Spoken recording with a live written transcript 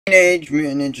Teenage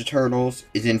Mutant Ninja Turtles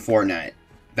is in Fortnite.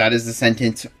 That is the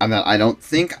sentence I don't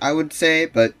think I would say,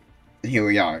 but here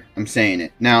we are. I'm saying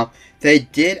it. Now, they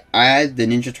did add the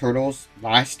Ninja Turtles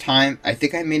last time. I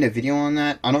think I made a video on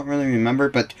that. I don't really remember,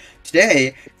 but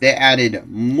today they added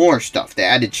more stuff. They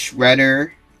added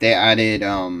Shredder. They added,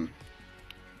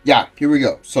 yeah, here we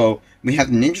go. So, we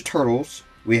have the Ninja Turtles.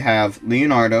 We have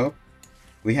Leonardo.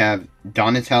 We have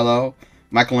Donatello,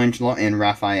 Michelangelo, and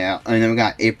Raphael. And then we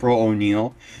got April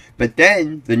O'Neil. But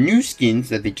then, the new skins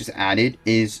that they just added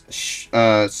is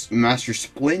Master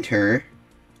Splinter.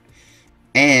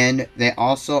 And they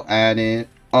also added...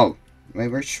 Oh, wait,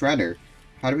 where's Shredder?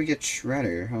 How do we get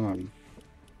Shredder? Hold on.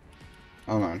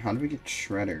 Hold on, how do we get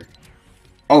Shredder?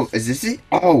 Oh, is this it?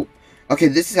 Oh! Okay,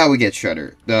 this is how we get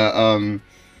Shredder.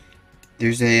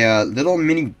 There's a little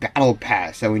mini battle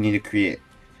pass that we need to create.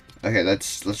 Okay,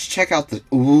 let's check out the...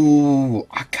 Ooh,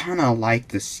 I kind of like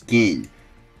the skin.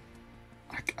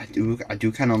 I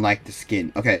do kind of like the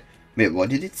skin. Okay, wait, what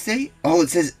did it say? Oh, it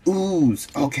says ooze.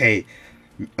 Okay.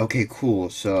 Okay, cool.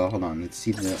 So, hold on. Let's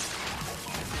see the...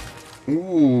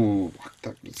 Ooh,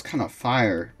 it's kind of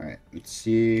fire. Alright, let's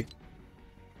see.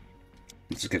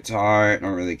 It's a guitar. I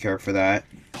don't really care for that.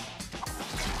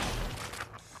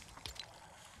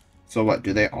 So what,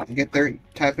 do they all get their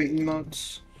type of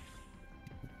emotes?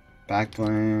 Back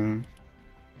bling.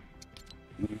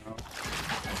 No.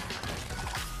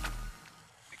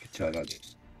 I can tell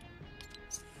that's...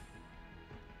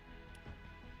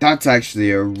 That's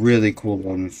actually a really cool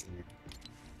one.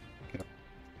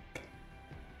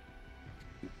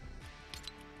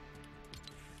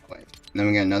 Wait, then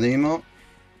we got another emote.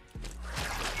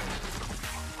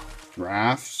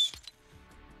 Drafts.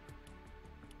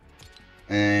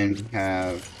 And we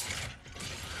have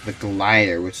the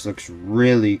glider, which looks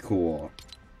really cool.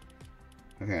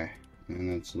 Okay,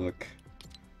 and let's look.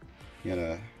 You got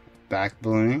a back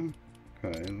bling.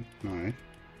 Okay, nice.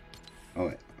 Oh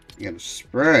wait, you got a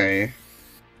spray.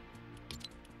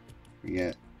 We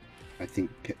get, I think,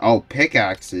 oh,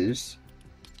 pickaxes.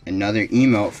 Another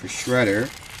emote for Shredder.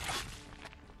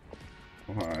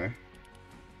 Okay.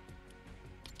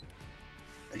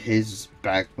 His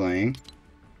back bling.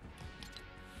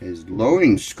 His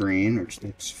loading screen, which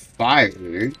looks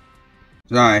fire.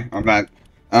 Sorry, I'm back.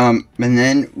 And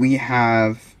then we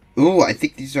have... Ooh, I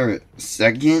think these are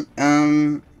second,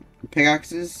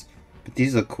 pickaxes. But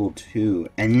these look cool, too.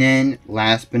 And then,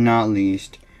 last but not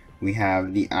least, we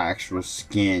have the actual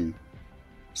skin.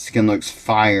 Skin looks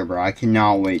fire, bro. I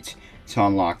cannot wait to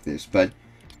unlock this. But,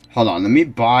 hold on. Let me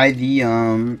buy the,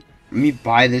 let me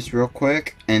buy this real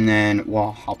quick. And then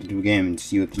we'll hop into a game and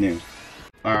see what's new.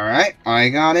 Alright, I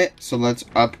got it. So let's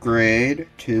upgrade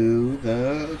to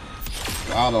the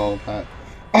battle pack.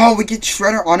 Oh, we get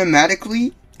Shredder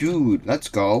automatically? Dude, let's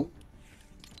go.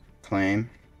 Claim.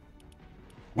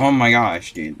 Oh my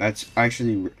gosh, dude. That's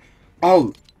actually...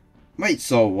 Oh, wait,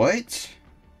 so what?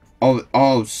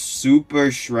 Oh, Super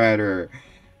Shredder.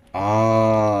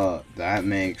 Ah, that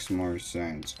makes more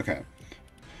sense. Okay.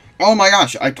 Oh my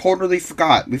gosh, I totally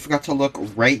forgot. We forgot to look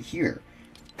right here.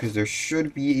 Because there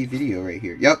should be a video right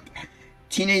here. Yep.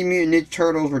 Teenage Mutant Ninja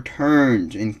Turtles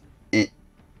returns in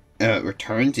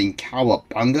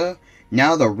Cowabunga.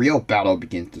 Now the real battle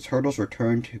begins. The Turtles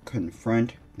return to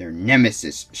confront their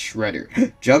nemesis,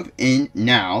 Shredder. Jump in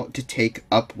now to take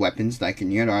up weapons like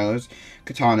Leonardo's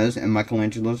katanas and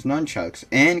Michelangelo's nunchucks,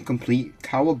 and complete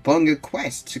Cowabunga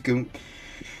quests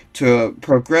to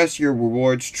progress your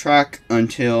rewards track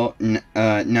until 9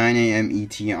 AM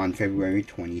ET on February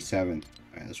 27th.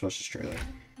 Alright, let's watch this trailer.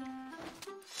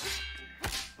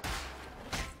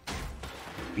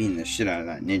 Beating the shit out of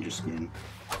that ninja skin.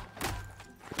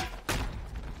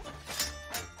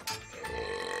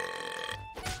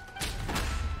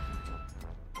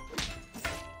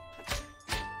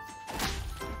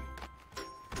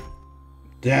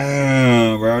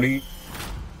 Damn, Rowdy.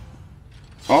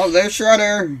 Oh, there's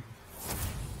Shredder!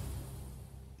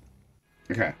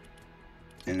 Okay.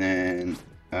 And then,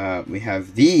 we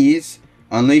have these.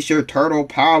 Unleash your turtle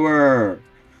power!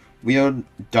 Wield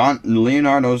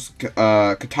Leonardo's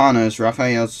katanas,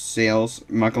 Raphael's sails,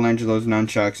 Michelangelo's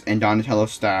nunchucks, and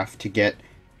Donatello's staff to get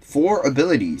 4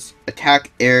 abilities.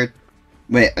 Attack, air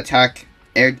attack,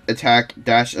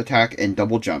 dash attack, and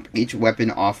double jump. Each weapon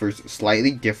offers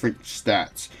slightly different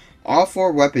stats. All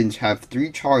 4 weapons have 3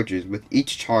 charges, with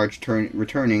each charge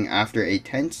returning after a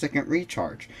 10-second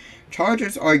recharge.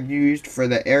 Charges are used for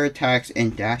the air attacks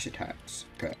and dash attacks.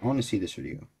 Okay, I want to see this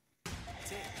video.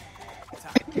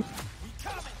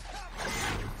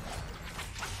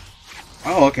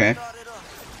 Oh, okay.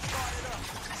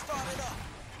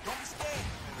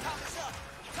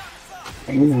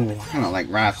 Ooh, I kinda like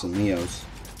Raphs and Leos.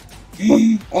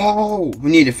 Oh, we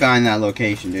need to find that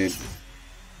location, dude.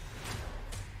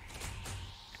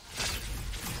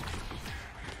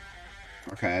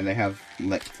 Okay, they have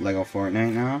Lego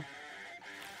Fortnite now.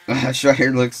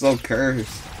 Shredder looks so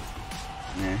cursed.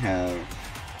 And they have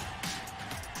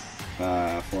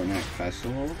Fortnite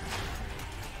Festival.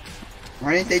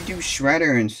 Why didn't they do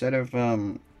Shredder instead of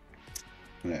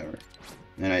whatever?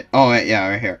 And yeah,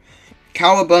 right here.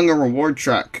 Cowabunga reward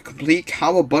track. Complete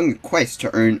Cowabunga quest to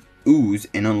earn ooze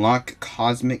and unlock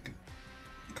cosmetic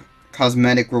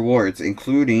rewards,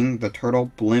 including the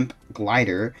Turtle Blimp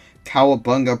Glider.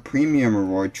 Cowabunga Premium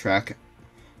Reward Track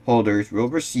holders will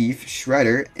receive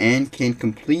Shredder and can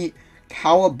complete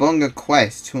Cowabunga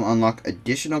quests to unlock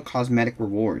additional cosmetic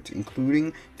rewards,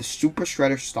 including the Super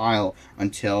Shredder style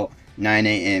until 9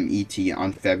 a.m. ET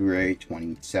on February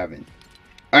 27th.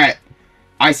 Alright,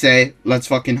 I say, let's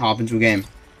fucking hop into a game.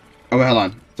 Oh, wait, hold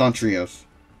on. It's on trios.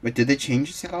 Wait, did they change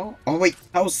this at all? Oh, wait,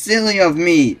 how silly of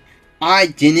me! I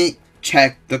didn't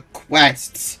check the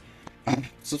quests.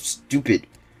 So stupid.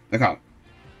 Okay.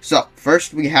 So,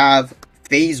 first we have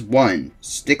Phase 1.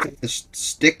 Stick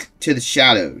to the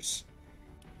shadows.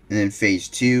 And then Phase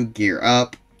 2, gear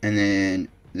up. And then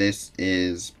this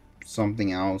is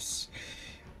something else.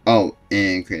 Oh,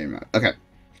 and create a map. Okay.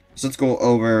 So let's go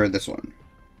over this one.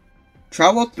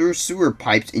 Travel through sewer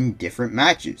pipes in different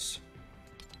matches.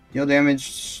 Deal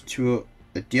damage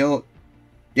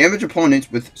damage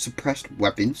opponents with suppressed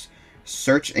weapons.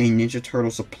 Search a Ninja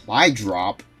Turtle supply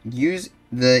drop. Use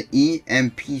the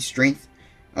EMP strength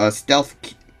stealth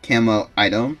camo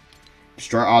item.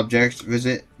 Destroy objects.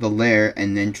 Visit the lair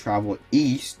and then travel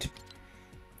east.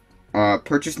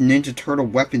 Purchase Ninja Turtle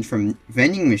weapons from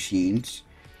vending machines.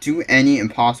 Do any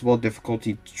impossible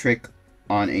difficulty trick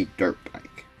on a dirt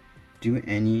bike. Do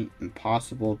any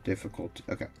impossible difficulty.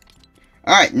 Okay.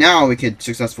 Alright, now we could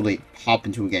successfully hop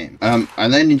into a game. I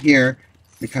landed here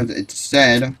because it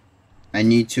said I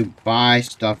need to buy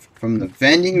stuff from the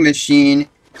vending machine.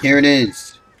 Here it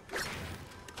is.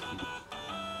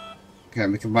 Okay,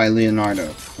 we can buy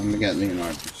Leonardo. I'm gonna get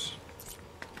Leonardo's.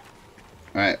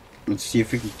 Alright, let's see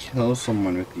if we can kill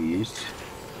someone with these.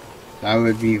 That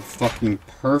would be fucking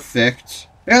perfect.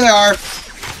 There they are!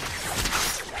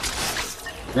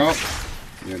 Go.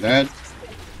 You're dead.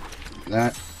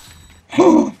 That.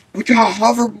 We got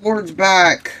hoverboards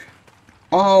back!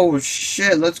 Oh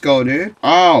shit, let's go, dude.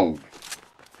 Oh!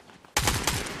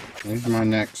 Here's my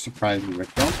next surprise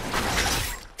victim.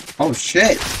 Oh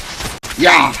shit!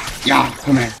 Yeah! Yeah!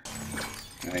 Come here.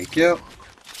 Thank you.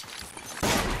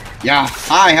 Yeah!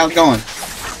 Hi, how's it going?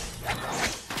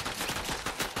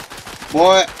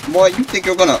 Boy, you think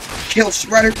you're gonna kill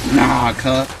Shredder? Nah,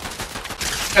 cut.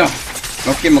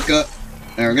 Okay, my cut.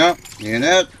 There we go. Hear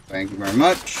that? Thank you very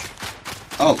much.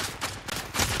 Oh.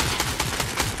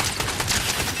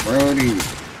 Brody.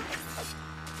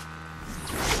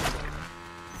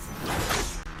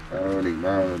 Brody.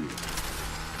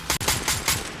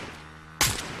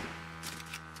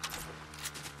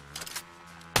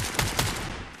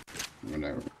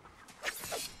 Whatever.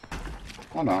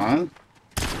 Hold on.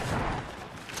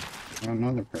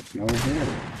 Another person over here.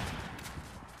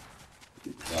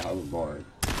 The hoverboard.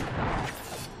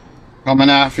 Coming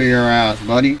after your ass,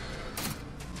 buddy.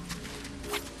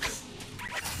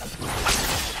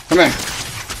 Come here.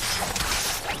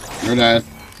 You're dead.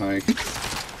 Like.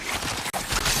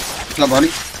 What's up, buddy?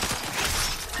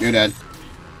 You're dead.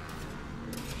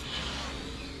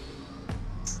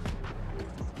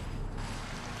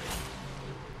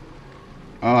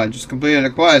 Oh, I just completed a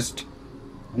quest.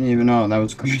 I didn't even know that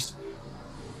was a quest.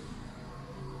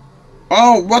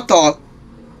 Oh, what the?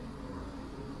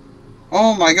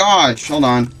 Oh my gosh, hold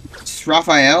on. It's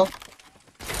Raphael?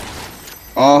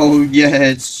 Oh,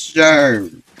 yes, sir.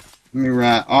 Let me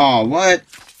oh, what?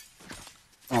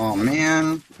 Oh,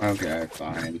 man. Okay,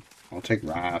 fine. I'll take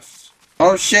Raph.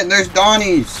 Oh, shit, there's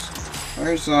Donnie's.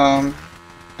 Where's,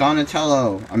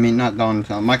 Donatello? I mean, not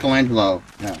Donatello. Michelangelo.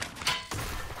 Yeah.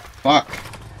 Fuck.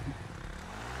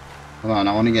 Hold on,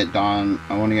 I want to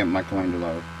get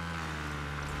Michelangelo.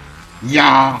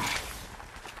 Yeah!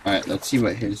 Alright, let's see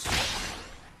what his...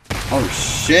 Oh,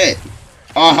 shit!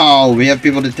 Oh, we have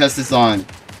people to test this on.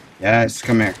 Yes,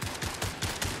 come here.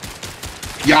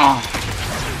 Yeah!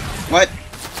 What?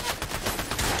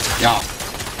 Yeah.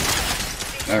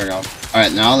 There we go.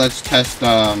 Alright, now let's test,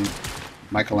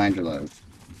 Michelangelo.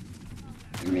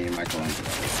 Give me Michelangelo.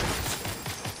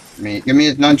 Give me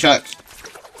his nunchucks.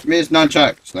 Give me his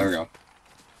nunchucks. There we go.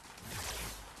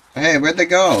 Hey, where'd they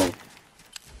go?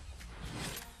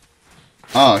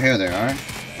 Oh, here they are.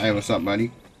 Hey, what's up,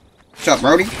 buddy? What's up,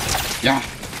 Brody? Yeah.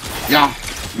 Yeah.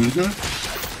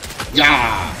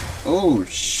 Yeah. Oh,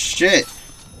 shit.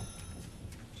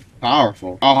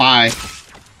 Powerful. Oh, hi.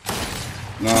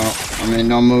 No, I'm in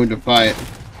no mood to fight.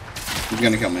 He's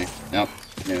gonna kill me. Yep.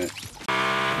 Knew it.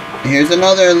 Here's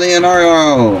another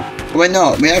Leonardo. Wait,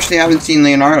 no. We actually haven't seen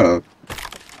Leonardo.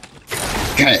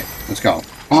 Okay. Let's go.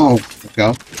 Oh, let's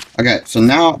go. Okay, so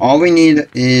now all we need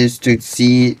is to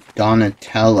see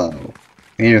Donatello.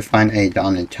 We need to find a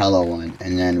Donatello one,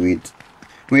 and then we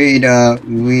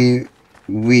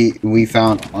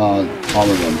found all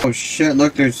of them. Oh shit!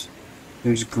 Look, there's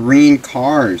green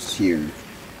cars here.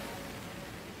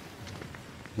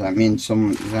 Does that mean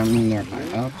someone? Does that mean they're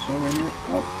hideouts over here?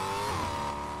 Oh.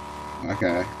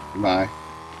 Okay. Bye.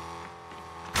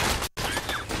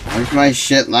 Where's my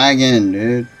shit lagging,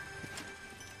 dude?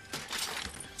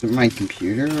 Is it my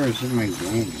computer or is it my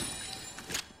game?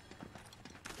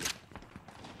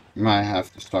 Might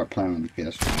have to start playing on the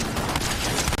PS4.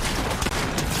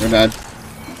 We're dead.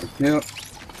 Yep.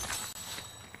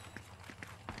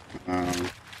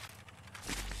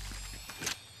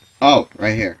 Oh,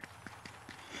 right here.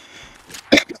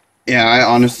 Yeah, I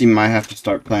honestly might have to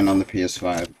start playing on the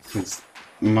PS5 because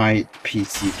my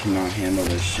PC cannot handle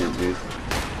this shit, dude.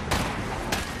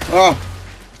 Oh!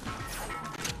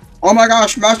 Oh my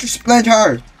gosh, Master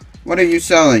Splinter! What are you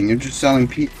selling? You're just selling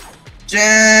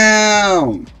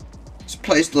Damn! This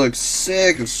place looks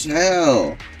sick as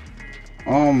hell.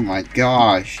 Oh my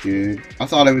gosh, dude. I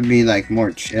thought it would be like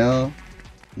more chill,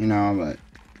 you know, but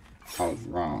I was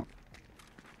wrong.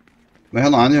 Wait,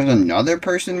 hold on, there's another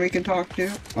person we can talk to?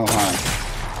 Oh,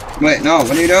 hi. Wait, no,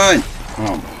 what are you doing?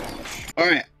 Oh my gosh.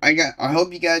 Alright, I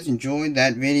hope you guys enjoyed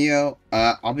that video.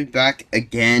 I'll be back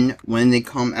again when they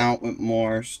come out with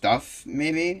more stuff,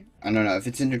 maybe? I don't know, if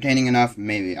it's entertaining enough,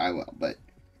 maybe I will, but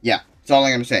yeah, that's all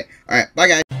I'm gonna say. Alright, bye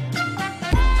guys.